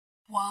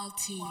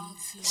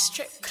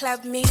Strip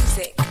club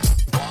music. It's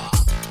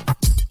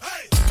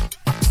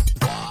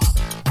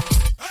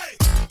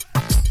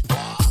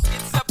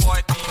a boy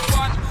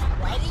DeeWun.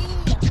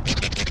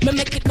 Me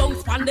make it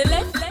bounce on the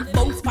left,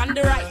 bounce on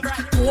the right.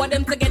 Two of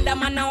them together,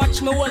 man, I watch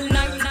me all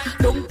night.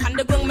 Don't on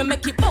the ground, me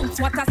make it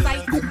bounce, what a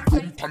sight.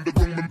 Don't on the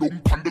ground, and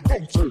don't on the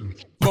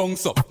ground.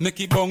 Bounce up, make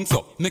it bounce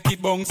up, make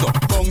it bounce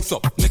up, bounce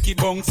up, make it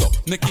bounce up,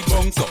 make it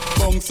bounce up,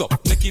 bounce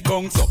up, make it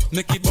bounce up,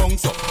 make it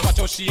bounce up. Watch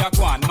how she a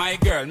go on, my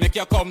girl, make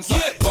your come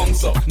up.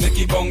 Bounce up, make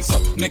it bounce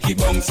up, make it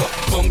bounce up,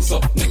 bounce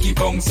up, make it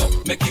bounce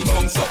up, make it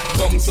bounce up,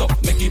 bounce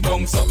up, make it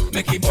bounce up,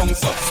 make it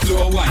bounce up.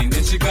 Slow wine,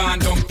 then she gone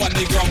down on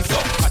the ground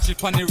up. Catch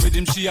it on the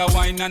rhythm, she a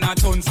wine and a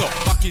tons up.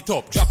 Back it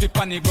up, drop it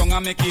on the ground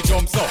and make it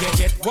jumps up.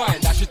 Get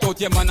wild, dash it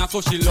out your man and so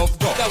she love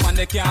go. The one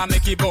that can't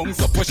make it bounce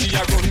up, where she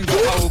a run go.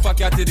 I hope I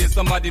catch it,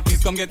 somebody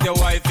please come get your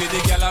wifey. The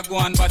girl a go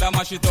and bad a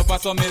mash it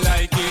up, so me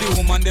like it. The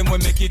woman them will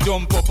make it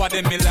jump up, and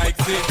them me like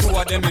it. Two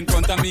of them in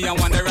front of me and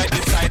one right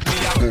beside me.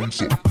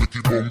 Bounce up, make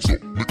it bounce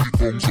up, make it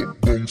bounce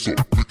up, bounce up,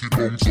 make it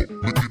bounce up,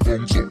 make it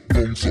bounce up,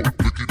 bounce up,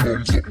 make it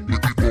bounce up,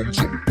 make it bounce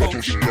up. Watch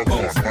how she a go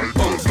on, my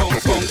girl,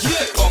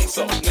 bounce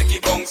up, make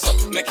it bounce up,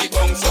 make it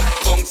bounce up,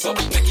 bounce up,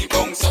 make it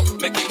bounce up,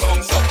 make it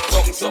bounce up,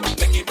 bounce up,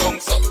 make it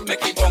bounce up,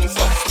 make it bounce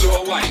up.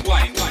 Slow wine,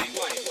 wine, wine,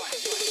 wine.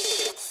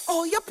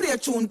 Oh, you play a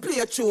tune, play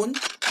a tune.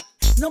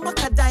 No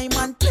Macka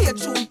diamond, play a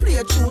tune, play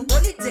a tune.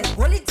 Hold it there,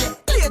 hold it there.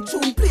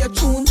 Play a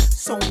tune,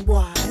 song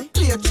boy.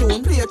 Play a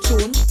tune, play a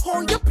tune.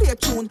 Oh, you play a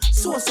tune,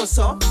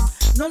 so.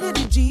 No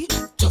lady G,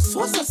 just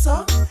so.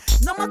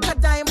 No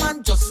Macka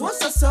diamond, just so.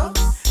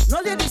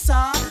 No lady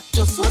sir,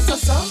 just so.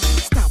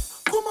 Stop,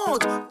 come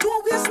out,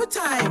 don't waste my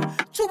time.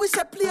 Should we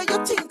say play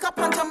your think up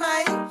onto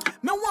mine?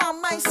 Me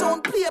want my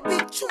sound play a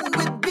big tune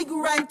with big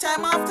rhyme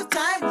time after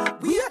time.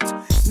 Wait,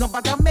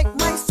 nobody make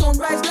my sound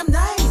rise them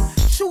nine.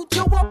 Shoot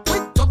you up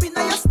with dub in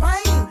your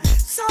spine.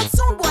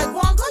 Sound boy, go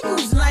and go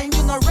use line.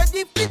 You not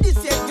ready for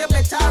this yet, you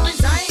better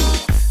resign.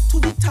 To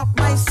the top,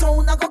 my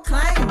sound I go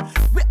climb.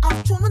 We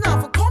have tune, we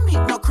never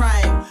commit no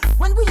crime.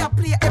 When we are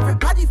play,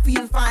 everybody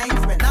feel fine.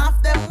 Spend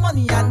half them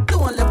money and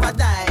don't leave a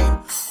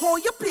dime. Oh,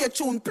 you play a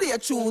tune, play a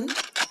tune.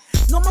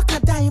 No Macka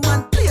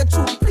diamond, play a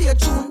tune, play a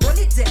tune. Roll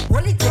it there,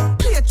 roll it there.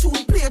 Play a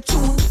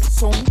tune,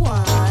 song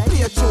boy.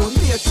 Play a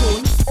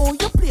tune. Oh,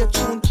 you play a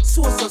tune,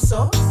 so.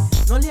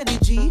 No lady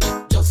G,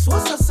 just so.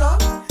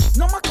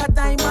 No Macka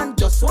diamond,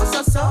 just so.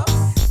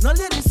 No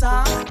lady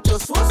sir,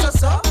 just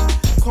so.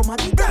 Come on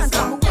the dance,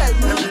 I'm well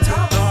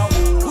neater.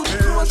 Good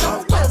clothes,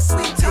 I'm well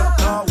sweeter.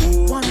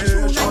 One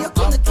tune and you're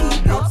gonna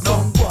keep it,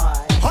 song boy.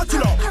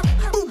 Attila,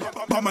 boum,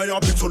 mama y'a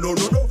plus solo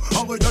lolo.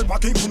 Envoyez le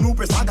paquet pour nous,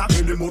 pesa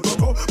garer les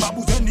mototos.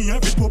 Babouzen ni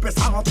invite pour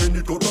pesa rentrer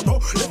ni tototo.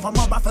 Les femmes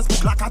en bas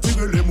Facebook la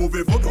qu'attirer les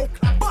mauvais photos.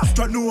 Parce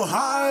que nous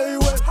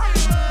highway,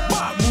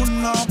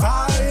 bamoun en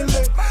baile.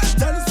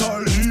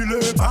 Dancehall il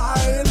est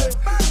baile.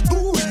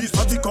 Oui,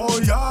 ça dit qu'on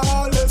y a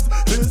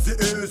easy,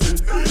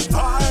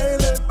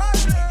 baile.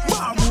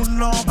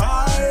 Bamoun en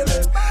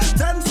baile.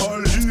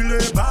 Dancehall il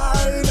est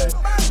baile.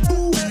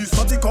 Oui,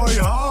 ça dit qu'on y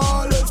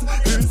a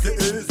easy.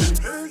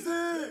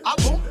 Ah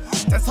bon?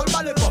 Dancehall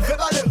ballet pas fait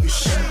ballet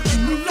riche.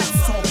 Une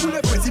leçon pour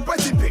les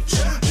petits bitch.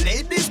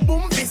 Ladies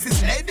boom, this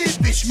is ladies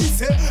bitch. Me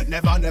say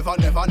never.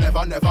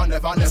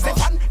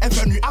 Stéphane est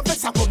venu avec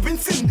sa copine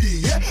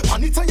Cindy.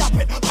 Panita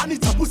yapet,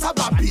 panita pour sa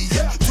babi.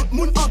 Tout le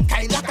monde en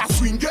caille la qu'à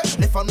swing.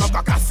 Les femmes n'ont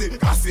pas cassé.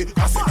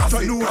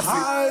 Nous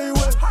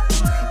highway,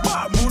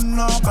 bamoun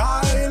en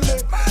baile.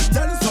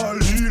 Dancehall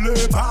il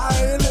est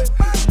baile.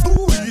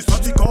 Oui, ça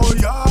dit qu'on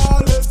y a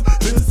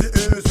easy,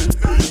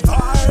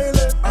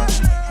 baile.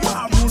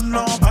 Bamoun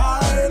en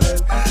baile.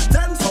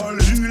 Dancehall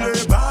il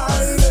est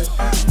baile.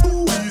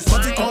 Oui, ça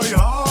dit qu'on y a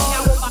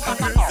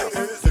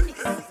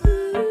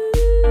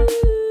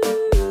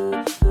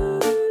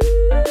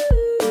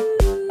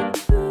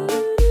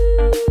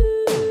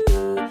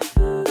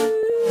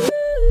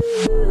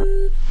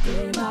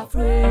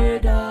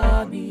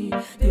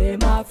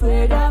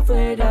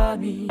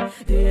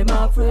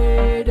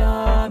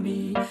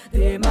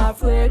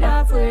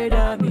afraid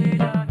of me.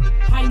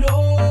 I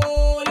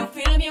know you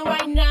feel me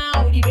right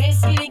now. The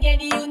best feeling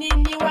and you need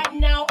me right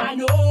now. I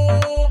know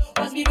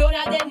what's be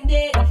gonna them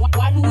day.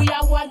 One we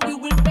are one, we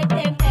will make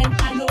them end.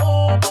 I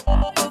know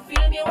you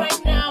feel me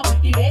right now.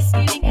 The best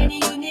feeling and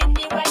you need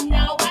me right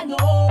now. I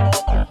know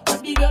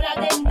what's be gonna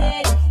them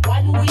day.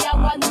 One we are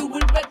one, we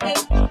will make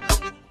them.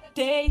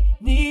 They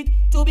need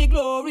to be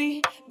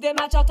glory. Them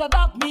a chat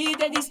about me,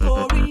 then the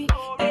story.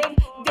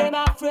 Them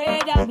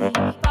afraid of me.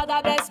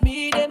 Father bless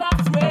me, them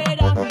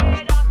afraid of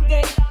me.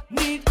 They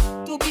need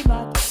to be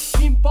mad.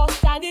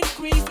 Important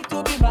increase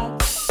to be mad.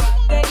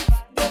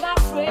 Them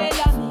afraid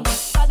of me.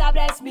 Father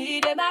bless me,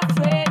 them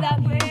afraid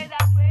of me.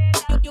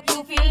 You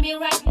feel me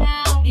right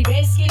now. The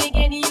best killing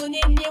and you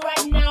need me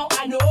right now.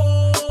 I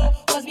know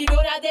what's be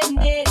done at them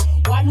day.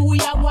 One we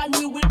are one,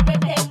 we will pay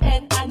them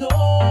end. I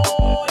know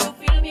you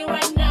feel me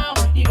right now.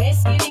 The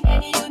best killing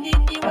and you need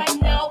me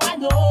right now. I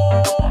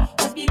know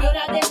what's be done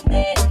at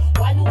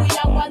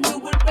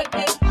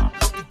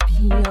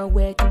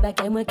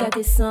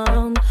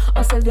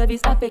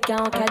Pékin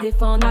en cas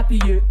défendre,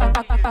 appuyé,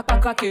 pas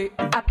craqué,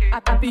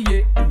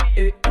 appuyé,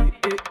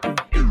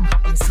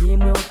 si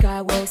moi au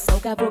cas ouais, ça au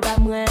cas pour pas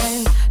moins.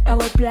 Pas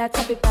au plat,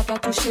 ça peut pas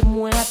toucher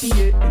moins,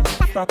 appuyé,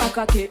 pas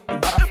craqué,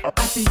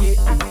 appuyé,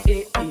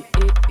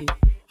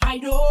 I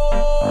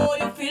know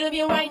you feel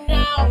me right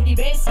now. The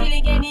best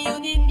feeling and you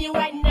need me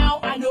right now.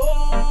 I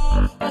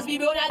know, cause we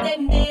both are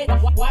them dead.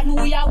 One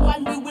we are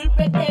one, we will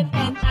put them.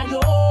 And I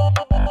know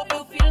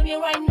you feel me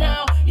right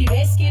now. The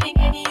best feeling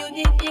and you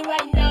need me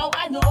right now.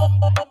 I know,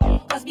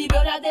 cause we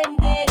both are them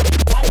dead.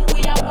 One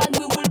we are one,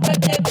 we will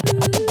put them.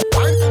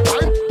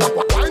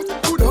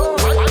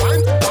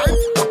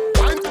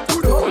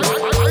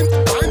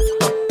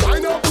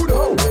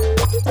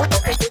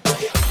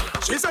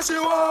 She said she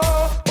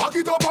want back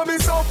it up on me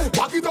so,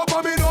 back it up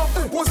on me now.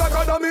 Who's a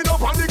god on me now,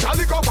 and the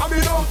calico on me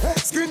now.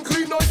 Skin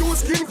clean, no use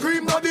skin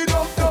cream, not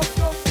enough.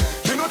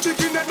 You know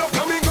chicken head no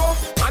Flamingo.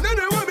 And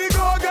anywhere me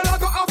go, girl I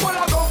go a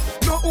follow go.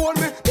 No own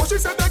me, but she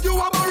said that you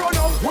have a run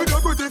up. With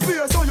your pretty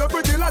face, so you're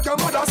pretty like your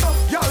mother so.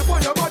 Y'all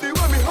put your body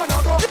where me hand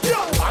go.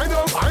 I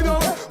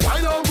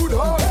know, good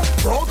heart.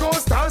 Broco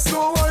style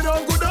slow, wine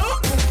on good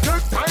heart.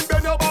 Take time,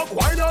 bend your back,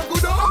 wine on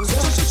good heart.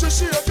 She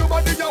shake your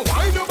body and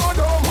wine your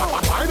body.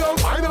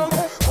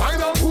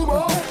 Wine on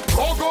kuma.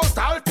 Broco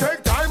style,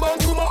 take time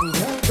and kuma.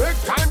 Take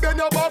time, bend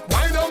your back,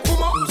 wine on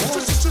kuma.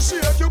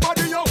 Shake your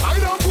body and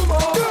wine on kuma.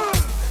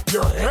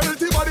 Your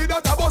healthy body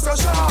that a bust a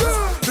shot.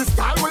 This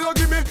style when you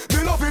give me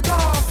love it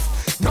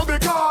off. No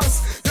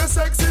because you're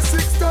sexy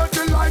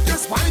 630 like your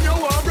spine, you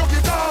want broke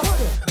it off.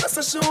 That's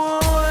a show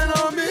wine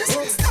on me.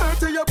 Start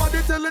to your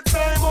body till the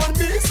time on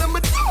me. So me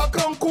talk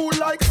and cool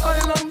like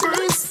island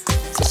breeze.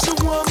 So she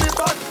want me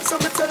back, so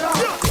me tell her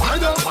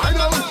wine on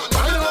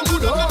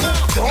good on.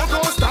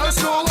 Go style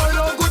slow, wine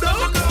on good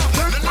on.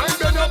 Take time,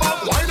 bend your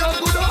back, wine on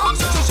good on.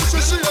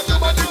 She shake your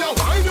body and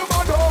wine your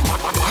body.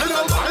 Wine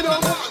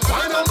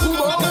on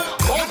kuma.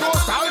 Go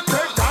style,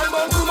 take time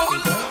and kuma.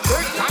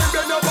 Take time,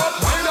 bend your back,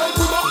 wine on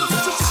kuma.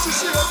 She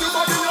shake your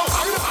body and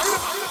wine.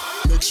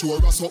 Make sure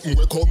that something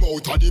will come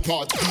out of the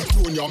pot.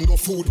 Don't yam no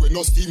food when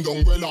no steam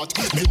down well hot.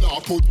 Me nah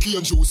put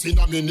cane juice in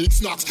a me nick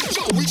snacks.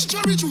 Yo, which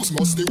cherry juice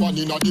must the one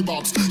in a the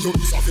box? You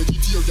is a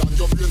vegetarian,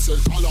 your brain cell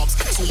collapse.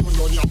 So you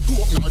know yam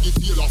pork nah the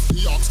tail of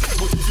the ox.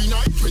 But if you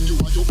night when you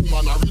are your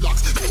woman a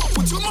relax, you a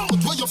put your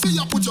mouth where you feel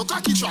you put your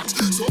cocky tracks.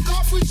 So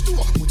car fridge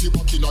door, put it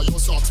back in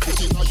your socks.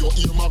 Put it in your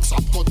earmarks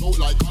and cut out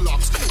like a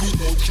locks.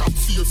 Without cap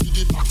fear for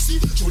the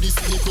taxi. Through the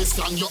silly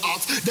question you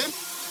ask them.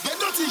 Get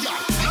dirty, yeah.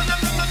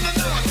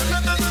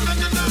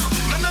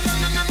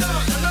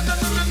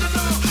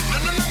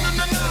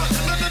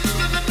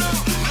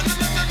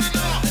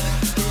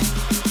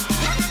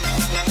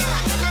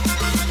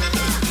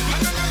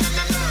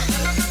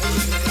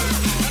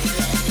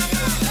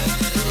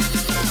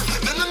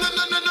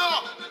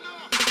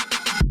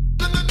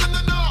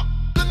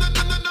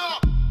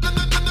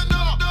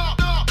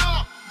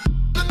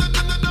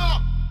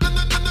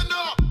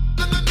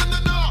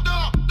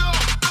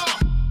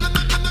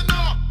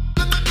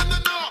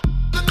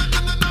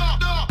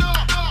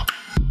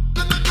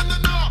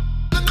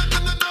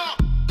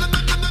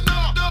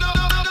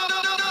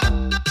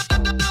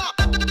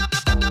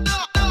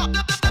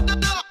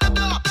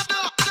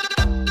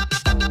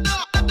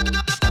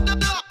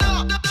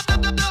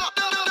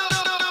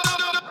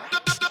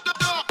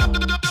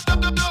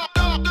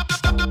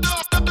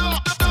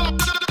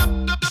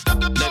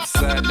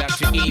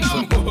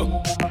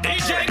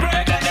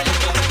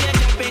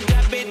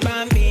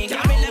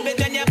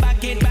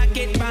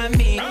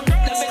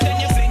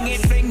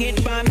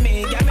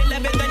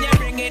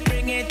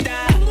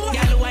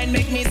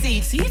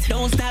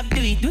 Don't stop,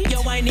 do it.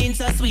 Your whining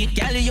so sweet,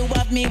 girl. You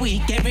have me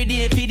weak every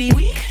day for the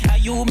week. Are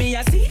you me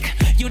a sick?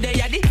 You there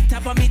at the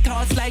top of me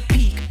thoughts like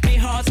peak. Me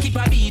heart skip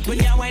a beat when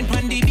you whine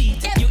pon the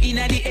beat. You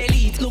inna the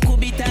elite, look who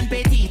bit and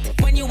petite.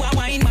 When you a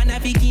wine, man, I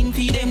be kin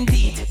feed them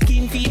teeth.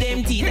 Kin feed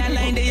them teeth. That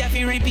line they have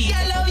to repeat.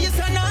 I love you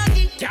so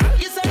naughty,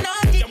 you so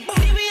naughty.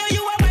 The way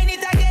you a wine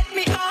it, I get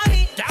me on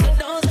it. So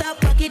don't stop,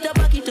 back it up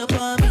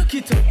on me.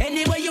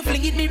 Anyway you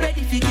fling it, me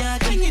ready for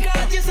catch it.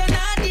 You so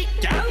naughty,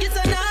 you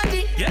so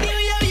naughty. The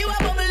way you a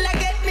bubble, I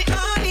get me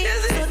on it.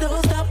 So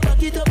don't stop,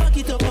 back it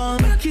up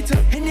on me.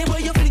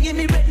 Anyway you fling it,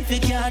 me ready for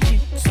catch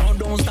it. So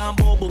don't stop,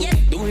 bubble.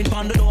 Do it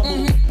on the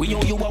double. We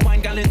owe you a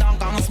wine, girl, it don't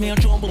cause me a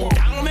trouble.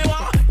 Tell me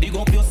what, dig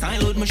up your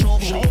style with me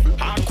shovel.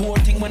 Hardcore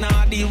thing when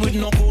I deal with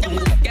no code.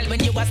 Girl,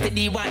 when you a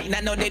steady wine,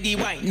 I know the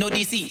wine. No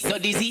disease,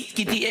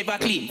 kitty ever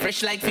clean.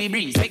 Fresh like free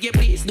breeze. Make you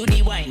please do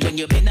the wine. When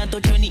you bend and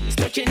touch your knees,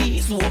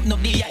 so open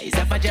up the eyes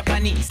of a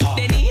Japanese.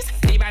 The knees,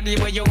 the body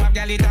where you have,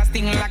 girl, it a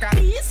sting like a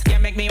bees. You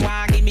make me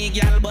want, give me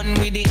girl bun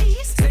with the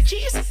cheese. Say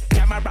cheese,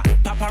 camera,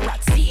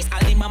 paparazzi.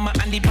 All the mama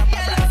and the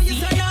paparazzi. You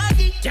so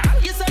naughty,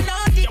 you so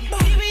naughty.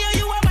 The way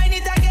you a wine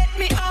it, I get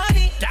me on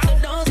it. So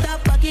don't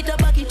stop, back it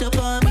up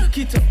on me.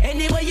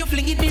 Anyway you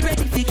fling it, me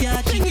ready to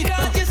catch it.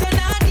 You so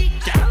naughty,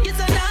 you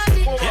so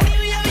naughty.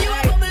 Anyway you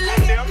a bubble, I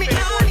get me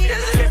on it.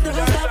 So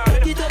don't stop,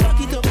 back it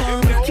up on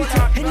me.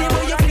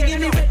 Anyway you fling it,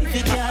 me ready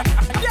to catch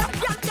it. Yeah,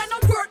 they're no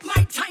worth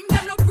my time,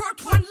 they're no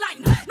worth one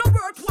line, no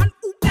worth one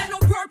hoop, they're no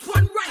worth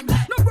one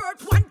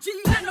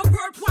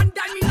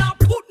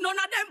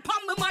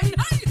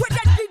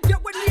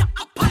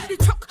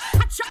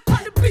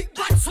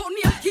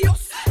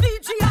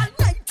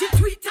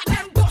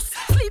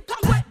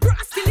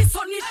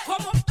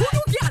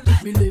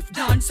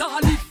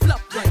dancehall it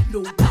flop right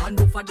now. Turn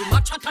over them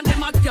a chat and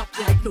them a gap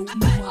right now.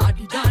 Mama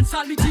the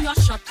dancehall it thing a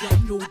shot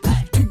right now.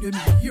 Thing them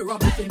hear a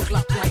bit and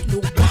clap right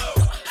now.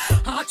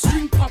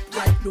 Heartstring pop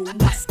right now.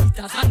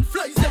 Mosquitoes and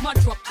flies them a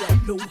drop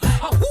right now.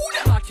 Who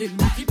them a tell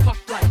me to pop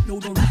right now?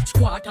 Don't reach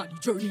quarter the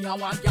journey I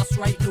want gas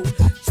right now.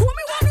 Show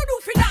me what to do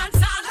for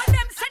dancehall. When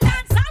them say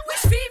dancehall,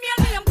 which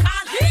female name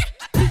call it?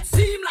 It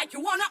seem like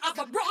you wanna have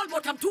a brawl,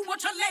 but I'm too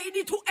much a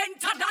lady to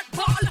enter that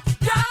ball.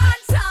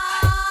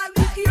 Dancehall,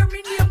 me hear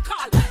me name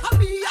call. And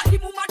me and the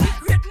mama the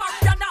great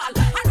Marianal.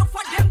 Enough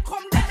of them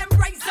come, then them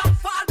rise and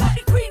fall, but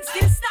the queen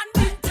still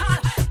standing tall.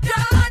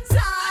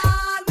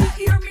 Dancehall, me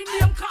hear me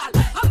name call.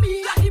 And me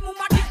and the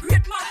mama the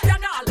great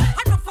Marianal.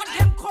 Enough of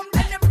them come,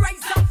 then them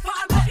rise and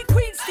fall, but the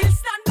queen still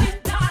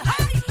standing tall.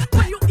 Hey,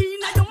 when you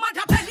in your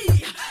mother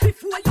belly,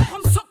 before you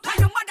come suck by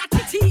your mother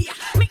titty.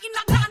 Me in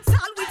a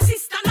dancehall with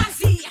Sister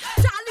Nancy,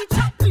 Charly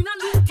Chaplin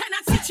and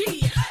Lieutenant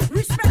City.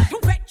 Respect to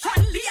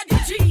veteran Lady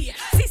G,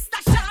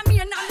 Sister Shami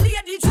and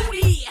Lady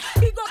Juin.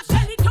 Big up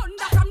Shelly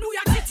Thunder from New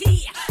York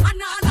City,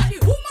 and all of the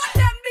woman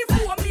them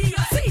before me.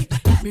 You see,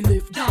 if me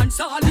live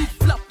dancehall it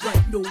flop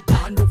right now.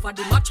 Turn over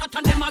them a chat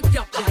and them a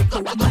gap right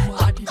now.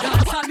 Mama the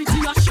dancehall it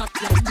thing a shot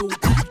right now.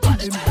 And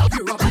them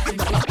hear a bit and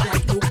clap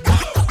right now.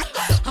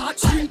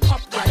 Heartstring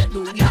pop right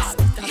now.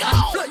 Mosquitoes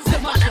and flies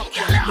them a drop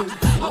right now.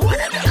 And who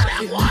them a tell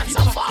me to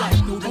pop right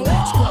now? Don't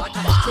reach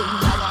quarter the journey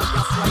I want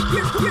gas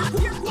right here.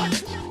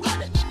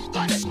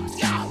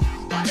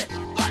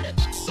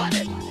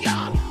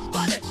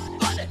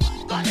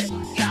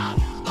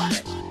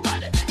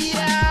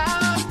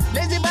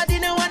 Lazy body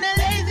no want a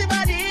lazy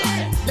body.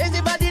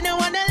 Lazy body no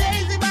want a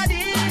lazy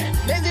body.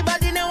 Lazy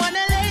body no want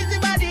a lazy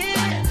body.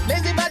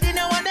 Lazy body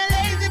no want a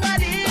lazy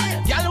body.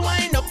 Y'all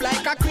wind up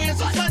like a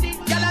crazy funny.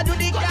 Y'all a do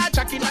the car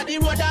tracking at the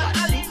road and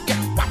alley.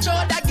 Watch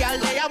out that girl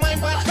lay a wine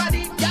for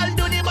body. Y'all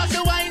do the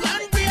muscle wine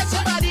and brace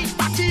your body.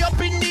 Party up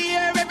in the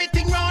air,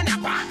 everything round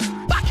up.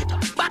 Back it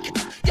up, back it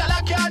up. Y'all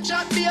a can't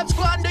chat, babes,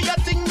 go and do your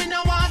thing. Me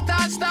no want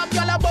to stop.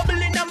 Y'all a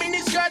bubble in a mini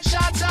skirt,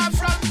 shots are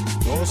from.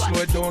 Don't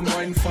slow it down,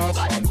 wine fast.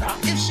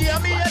 If she a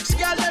me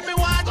ex-girl, let me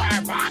want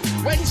her back.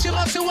 When she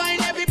must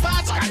wine, every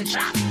part's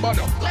contract.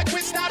 Like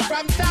we start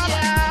from top.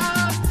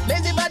 Yeah.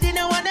 Lazy body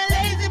no want a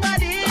lazy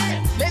body.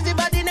 Lazy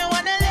body no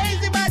want a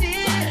lazy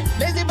body.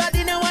 Lazy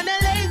body no want a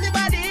lazy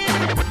body.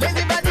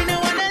 Lazy body no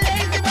want a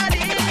lazy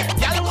body.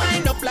 Y'all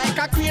wind up like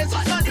a crazy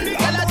funny.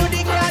 Y'all a do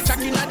the car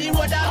tracking at the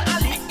road and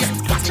alley.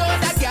 Watch out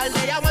that girl,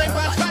 they a wine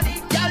for body.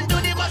 Y'all do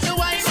the muscle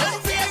wine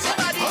and face your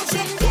body.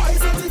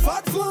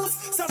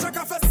 Ça j'ai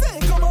qu'à faire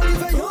 5 comme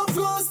Olivier en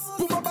France.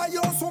 Pour ma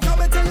baillon, son qu'à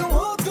mettre en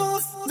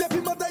vacances.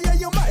 Depuis ma taille,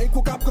 y'a Mike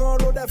ou qu'à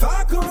prendre des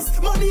vacances.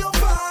 Money on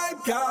vibe,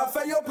 qu'à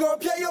faire y'a prend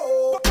pied yo.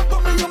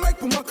 Pas y'a Mike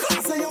pour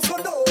m'crasser y'a son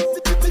dos.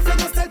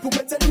 Différents styles pour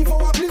mettre niveau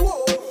à plus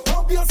haut.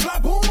 Ambiance la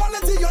bombe, on l'a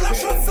dit, y'a la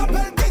chose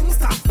s'appelle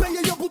Gangsta. Paye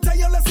y'a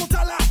bouteille, on laisse son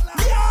Tala.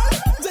 Yeah,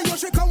 d'ailleurs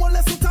j'ai quand on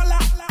laisse son Tala.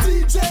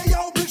 DJ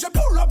y'a obligé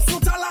pull up son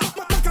Tala.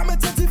 Maintenant qu'à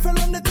mettre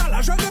différents états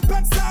là, je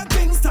répète ça,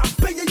 Gangsta.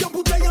 Paye y'a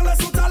bouteille, on laisse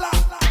son Tala.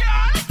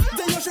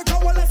 D'ailleurs j'ai quand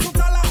on laisse son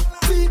Tala.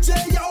 DJ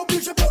y'a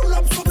obligé pull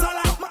up son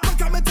Tala. Maintenant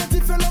qu'à mettre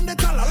différents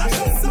états là, la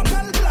chose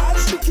s'appelle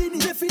Plage Bikini.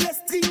 Défilé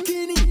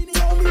Strikini.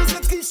 Ton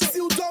musique triche si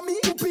ou Tommy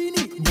ou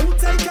Beenie.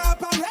 Bouteille qu'à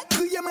apparaître,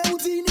 crier mais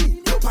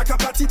Houdini. Nous pas qu'à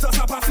partir,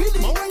 ça pas fini.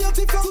 Mon voyant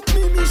t'y fait toute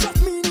mimi, shot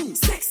mini.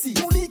 Sexy,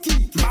 mon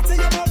Niki. Maté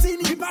y'a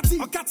Martini, ripati,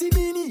 en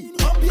catimini.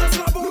 Ambiance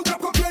la bombe, nous qu'à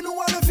copier,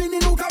 nous à l'infini.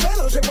 Nous qu'à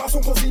mélanger,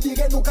 boisson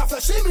considérée, nous qu'à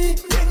faire chimie.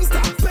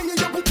 Gangsta, paye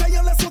y'a bouteille,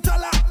 on laisse son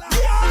Tala.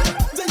 Yeah,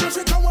 d'ailleurs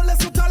j'ai quand on laisse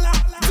son Tala.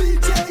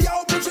 DJ y'a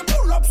obligé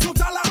pull up son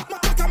Tala.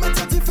 Maintenant qu'à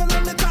mettre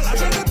différents états là,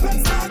 je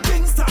répète ça,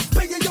 Gangsta.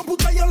 Paye y'a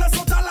bouteille, on laisse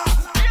son Tala.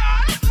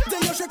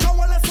 D'ailleurs j'ai quand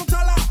on laisse son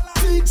Tala.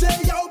 DJ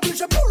y'a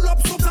obligé pull up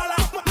son Tala.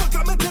 Maintenant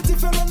qu'à mettre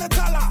différents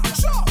états là.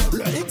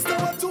 Le X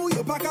dans un tout,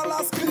 y'a pas qu'à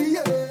la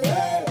crier.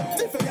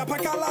 Diffé y'a pas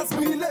qu'à la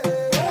briller.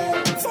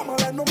 Femme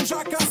à la nom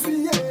Jacques à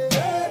suyer.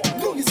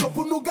 Nous ils sont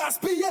pour nous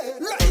gaspiller.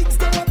 Le X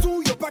dans un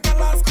tout, y'a pas qu'à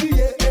la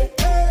crier.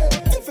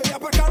 Diffé y'a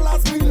pas qu'à la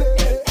briller.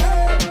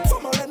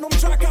 Femme à la nom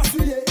Jacques à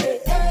suyer.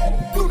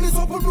 Nous ils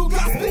sont pour nous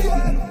gaspiller.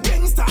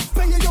 Gangsta,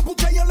 paye y'a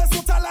bouteille, on laisse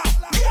son Tala.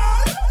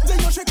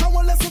 D'ailleurs j'ai quand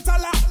on laisse son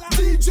Tala.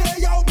 DJ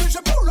y'a obligé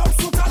pull up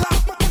son Tala.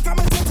 Maintenant qu'à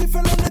mettre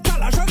différents états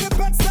là, je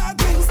répète ça,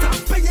 Gangsta.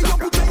 Paye y'a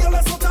bouteille, on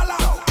laisse son Tala.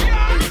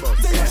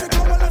 D'ailleurs j'ai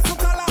quand on laisse son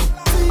Tala.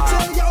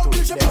 DJ y'a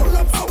obligé pull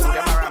up son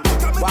Tala.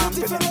 Maintenant qu'à mettre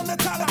différents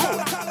états là.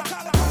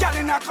 Girl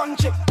in a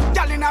country,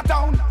 girl in a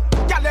town,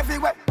 girl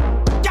everywhere,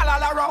 girl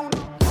all around.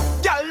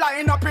 Girl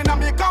line up in a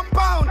me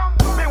compound.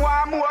 Me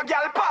want more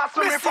girl pass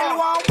me still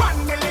want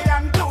 1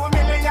 million, 2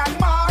 million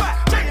more,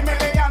 3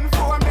 million,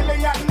 4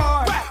 million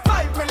more,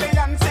 5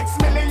 million, 6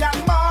 million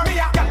more. Me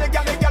a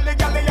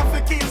girl, you fi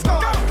keep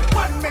score.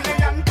 1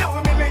 million, 2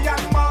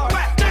 million more,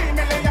 3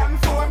 million,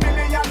 4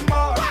 million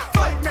more,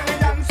 5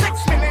 million,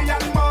 6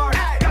 million more.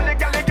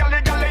 Girl,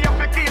 you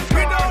fi keep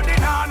score. Without the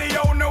nanny,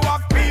 you know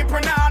of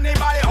people. Nanny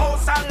buy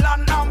house and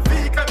land and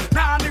vehicle.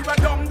 Nanny we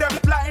dumb them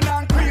blind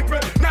and creeper.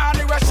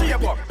 Nanny we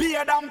shape up,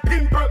 beard and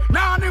pimple.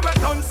 Nanny we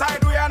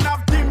downside we and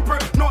have dimple.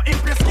 No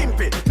impy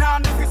skimpy.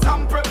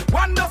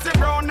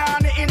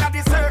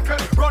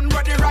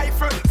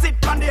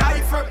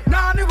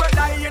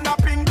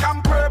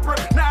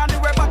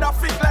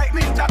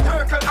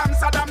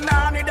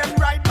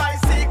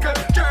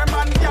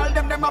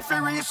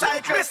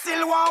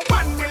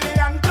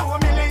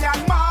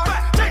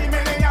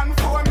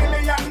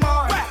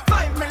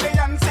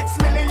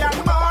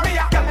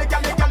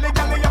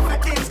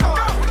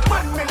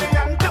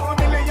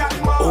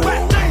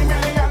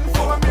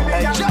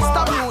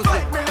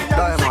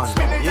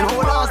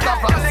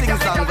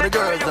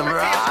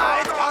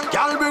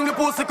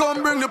 pussy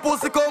come, bring the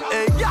pussy come.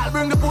 Hey, girl,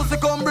 bring the pussy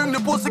come, bring the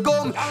pussy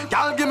come.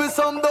 Girl, give me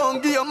some,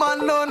 don't give a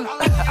man none.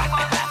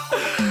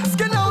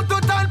 Skin out to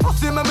tan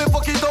pussy, make me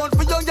fuck it out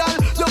for your girl.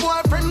 Your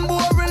boyfriend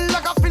boring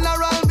like a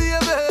funeral, baby.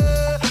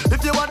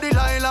 If you want the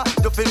Delilah,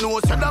 you feel no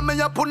say that me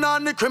you put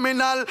on the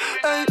criminal.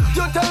 Hey,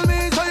 you tell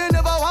me so you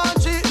never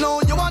want cheat.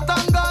 No, you want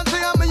tangan,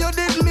 say me you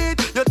didn't need.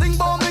 You think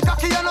about me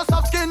cocky and no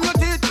soft skin your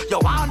teeth. You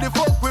want the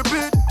fuck with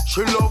it.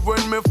 She love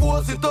when me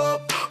force it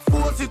up,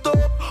 force it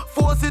up,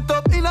 force it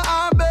up in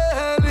her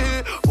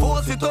belly.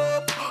 Force it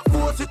up,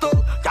 force it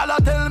up. Girl,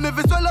 tell me if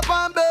it's swell up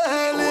her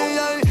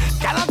belly.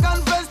 Girl,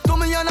 confess to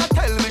me and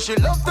tell me she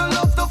love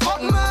to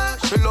fuck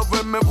me. She love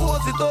when me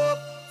force it up,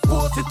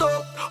 force it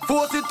up,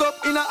 force it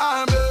up in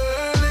her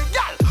belly.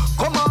 Girl,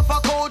 come off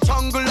a couch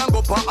angle and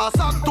go pa a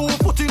sack 2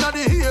 foot in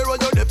the hero.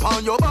 You dip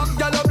on your back,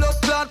 girl, a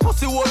blood clot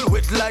pussy whole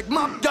wet like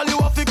map. Girl, you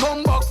have to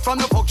come back from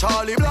the fuck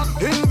Charly Black.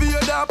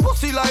 Invade her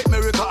pussy like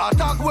America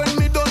attack. When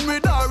me done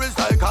with her, it's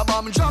like a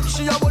bomb drop.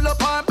 She a pull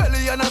up her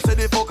belly and I say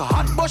the fuck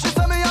hot. But she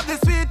say me have the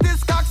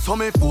sweetest cock. So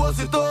me force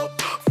it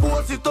up,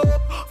 force it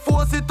up,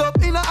 force it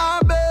up in her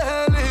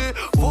belly.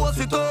 Force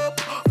it up,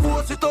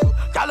 force it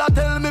up. Girl,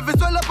 tell me if it's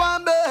swell up her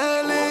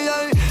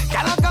belly.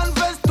 Girl,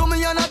 confess to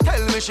me and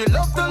tell me she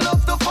love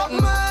to fuck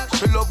me.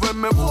 She love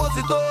when me force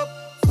it up,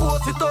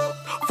 force it up,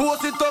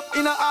 force it up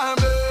in her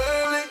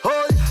belly.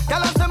 Oh,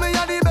 girl, say me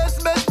a the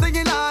best thing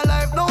in her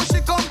life. Now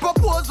she come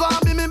propose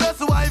for be me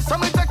best wife. So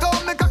me take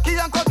out me cocky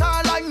and cut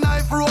her like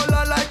knife, roll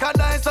her like a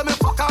dice. So me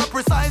fuck her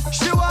precise.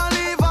 She want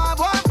leave her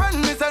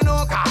boyfriend, me say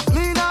no, cause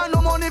me nah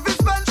no money fi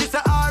spend. She say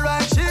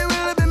alright, she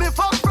will be me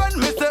fuck friend.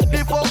 Me set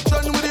the fuck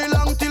trend with the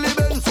long till it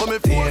bend. So me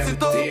force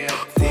it up,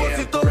 force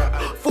it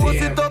up,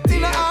 force it up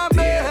in her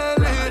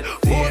belly.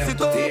 Force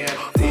it up,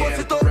 force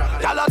it up.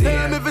 Girl,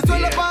 tell me if it's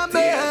swell up her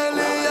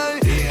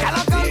belly. Girl,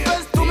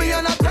 confess to me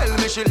and tell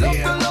me she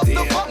love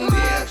to fuck me.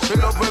 She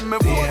love when me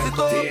force it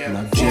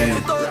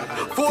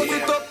up, force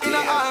it up in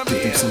her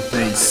belly. Take some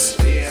pace.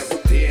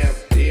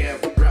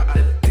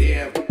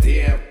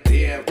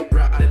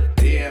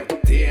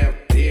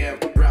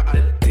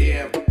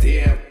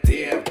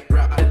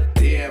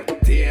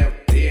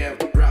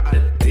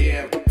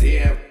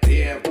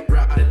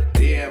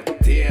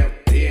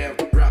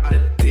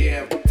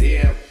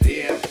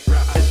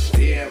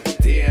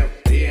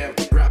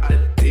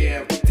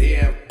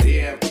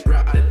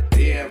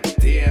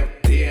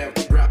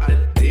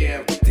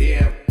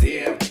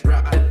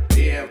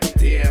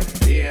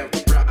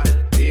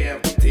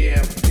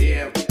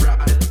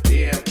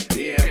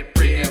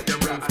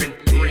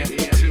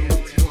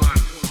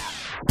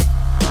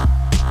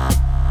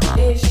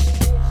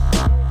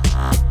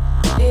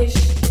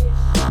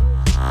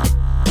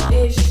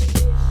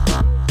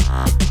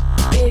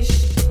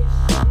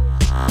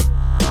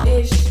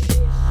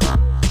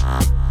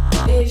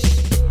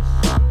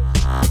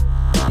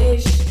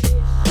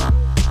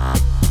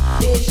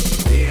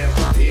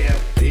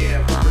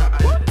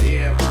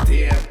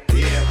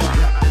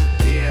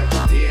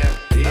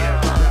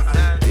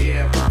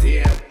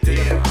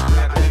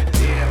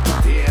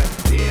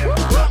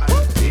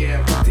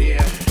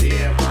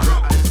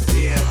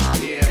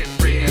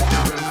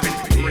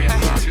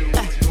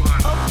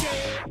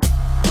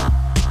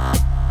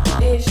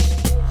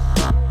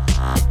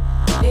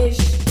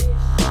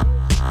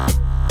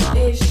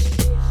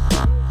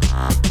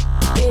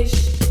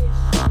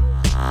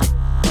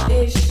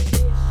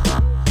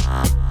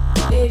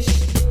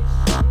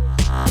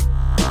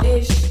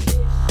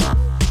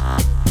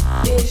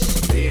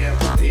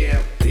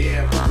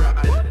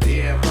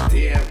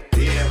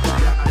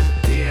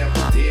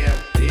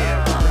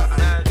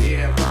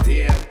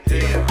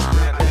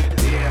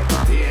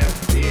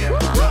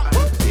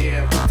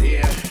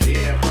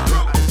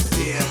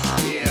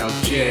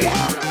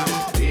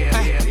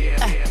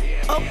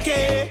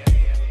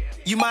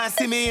 You might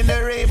see me in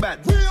the Ray-Ban.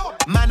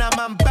 Man,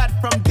 I'm bad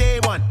from day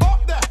one.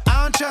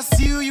 I don't trust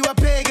you, you a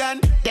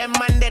pagan. Them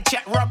man, they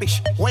chat rubbish.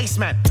 Waste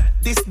man,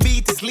 this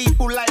beat is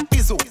lethal like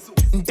Bizzle.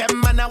 Them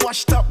man, I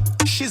washed up,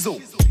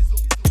 shizzle.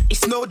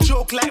 It's no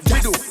joke like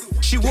Riddle.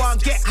 She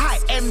won't get high,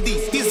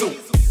 MD, Dizzle.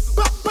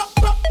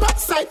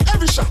 Backside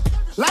every shot.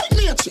 Like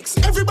Matrix,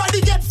 everybody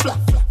get flat.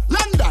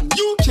 London,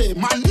 UK,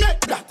 man,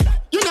 net that.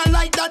 You not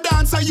like that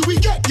dancer, you will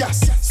get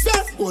gas.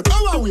 Surfboard,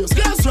 our wheels,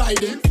 gas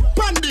riding.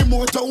 Pandy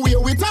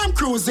motorway with I'm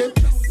cruising.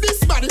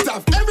 This body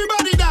tough,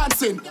 everybody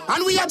dancing.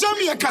 And we are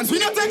Jamaicans, we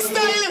not take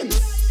styling.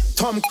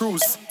 Tom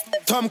Cruise,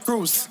 Tom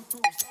Cruise.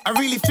 I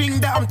really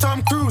think that I'm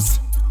Tom Cruise.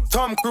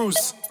 Tom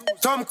Cruise,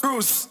 Tom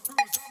Cruise.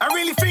 I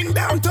really think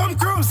that I'm Tom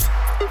Cruise.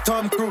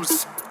 Tom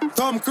Cruise,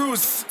 Tom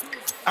Cruise.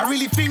 I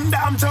really think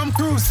that I'm Tom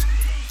Cruise.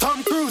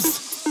 Tom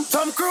Cruise,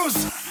 Tom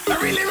Cruise. I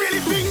really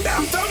think that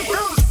I'm Tom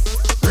Cruise.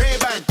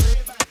 Ray-Ban,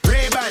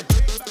 Ray-Ban.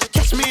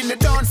 Catch me in the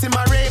dance in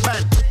my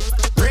Ray-Ban.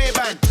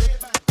 Ray-Ban,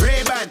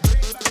 Ray-Ban.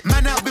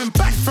 Man, I've been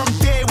back from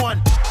day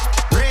one.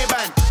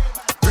 Ray-Ban,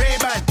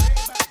 Ray-Ban.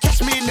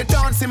 Catch me in the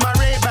dance in my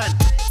Ray-Ban.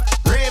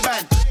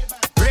 Ray-Ban,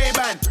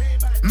 Ray-Ban.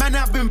 Man,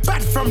 I've been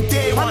back from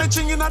day one. Man, the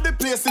Ching in the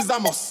place is a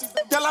must.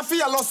 Y'all a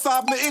feel us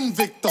have me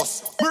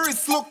Invictus. My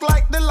wrist look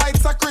like the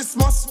lights of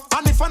Christmas.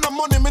 And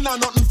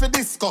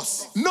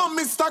discuss. No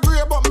Mr.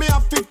 Grey, but me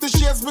have 50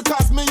 shades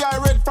because me I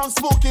read from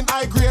smoking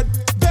high grade.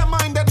 Them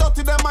mind they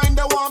dirty, them mind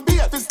they want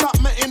beer. To stop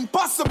me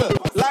impossible,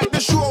 like the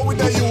show with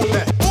the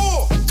Yune.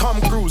 Oh,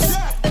 Tom Cruise,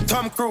 yeah.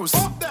 Tom Cruise.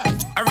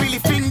 I really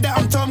think that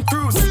I'm Tom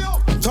Cruise.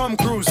 Tom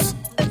Cruise,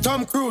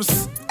 Tom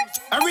Cruise.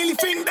 I really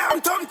think that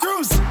I'm Tom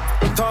Cruise.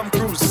 Tom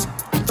Cruise,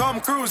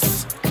 Tom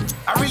Cruise.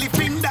 I really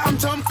think that I'm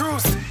Tom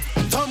Cruise.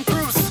 Tom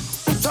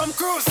Cruise, Tom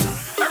Cruise.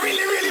 I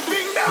really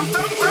think that I'm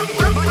Tom Cruise.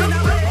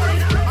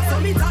 I saw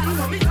me tan,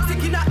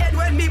 stick in the head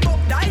when me buck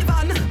dive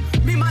on.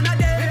 Me man a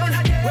dead,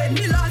 when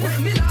me land,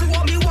 to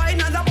want me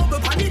wine and a bubble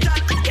pan it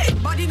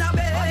and body in a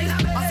bed.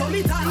 I saw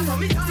me tan,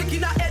 stick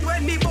in the head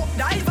when me buck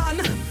dive on.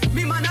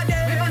 Me man a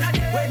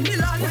dead, when me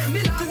land,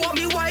 to want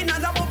me wine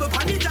and a bubble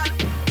pan it and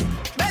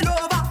bend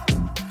over,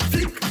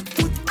 flick,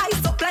 put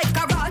eyes up like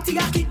karate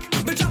a kick.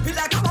 Me drop it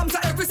like a bomb so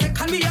every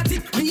second me a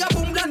tick. Me a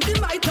boom land in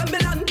my when me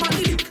land pan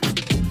the lick.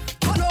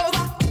 Turn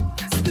over,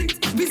 split,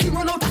 busy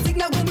run out of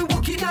signal when me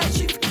walking night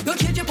shift. Don't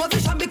change your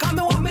position because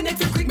me want me next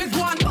to quick. Me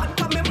go on bad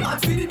cause me mad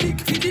for the dick,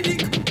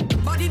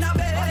 body in a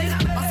bed.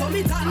 I saw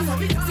me tan,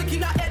 stick in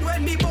the head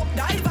when me buck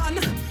dive on.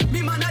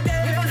 Me man a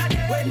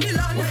dead, when me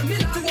land,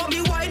 to want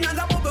me wine and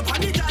a bubble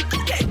pan it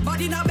and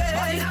body in a bed.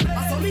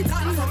 I saw me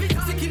tan,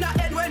 stick in the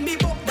head when me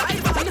buck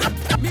dive on.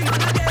 Me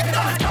man a dead,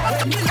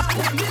 when me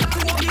land, to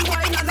want me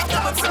wine and a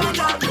bubble pan it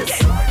and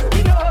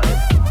you know,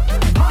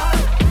 man,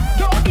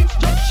 don't it's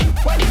just shit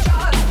when it's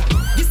all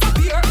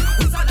disappear.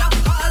 Wizard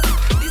of Oz,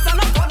 this a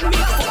not fun me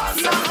a fuck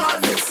me a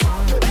cause.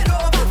 Bend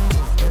over,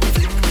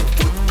 flick,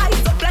 put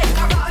eyes up like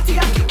karate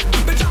a kick.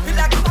 Me drop it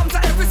like a bomb so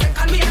every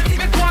second me a tick.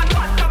 Me go on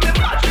bad cause me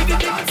mad for the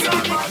dick.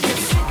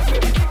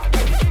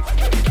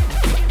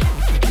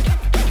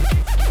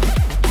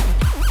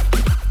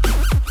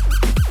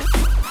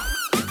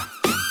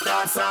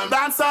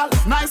 Dancehall,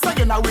 nice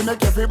again now we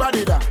make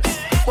everybody dance.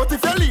 But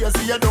if you're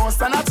lazy, you don't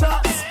stand a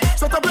chance.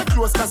 Shut up your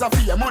clothes cause I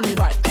feel your money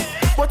right.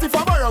 But if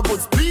I borrow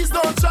goods, please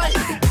don't try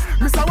it.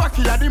 Mr.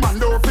 Wacky a the man,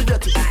 don't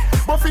forget it.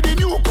 But for the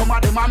newcomer,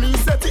 the mommy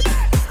set it.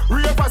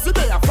 Ravers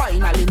today I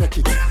finally make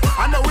it.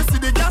 And now we see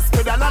the gas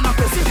pedal and a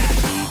press it.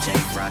 DJ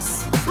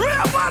Frost.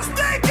 Ravers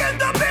taking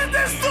the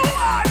business to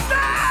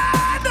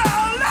another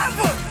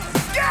level.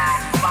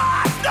 Get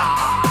mad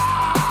dog.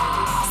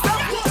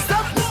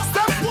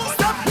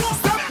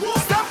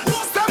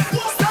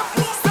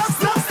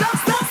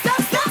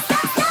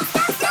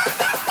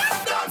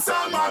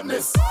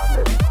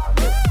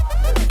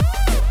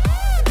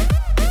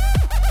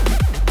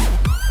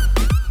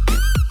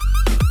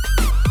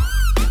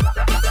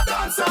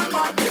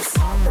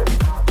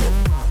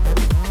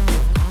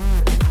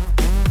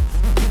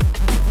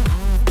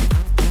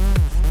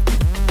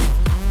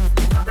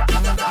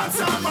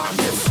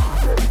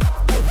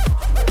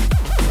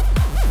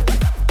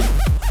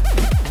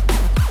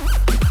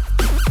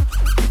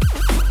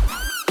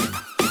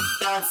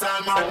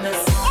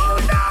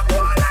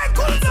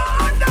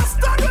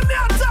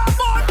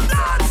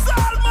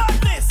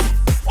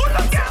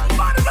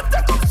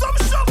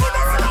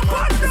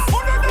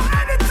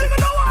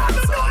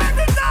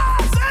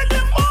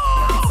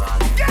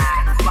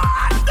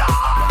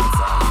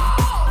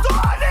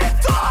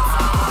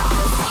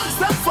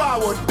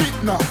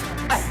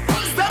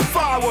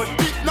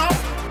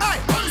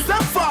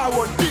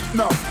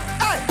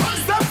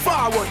 Step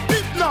forward.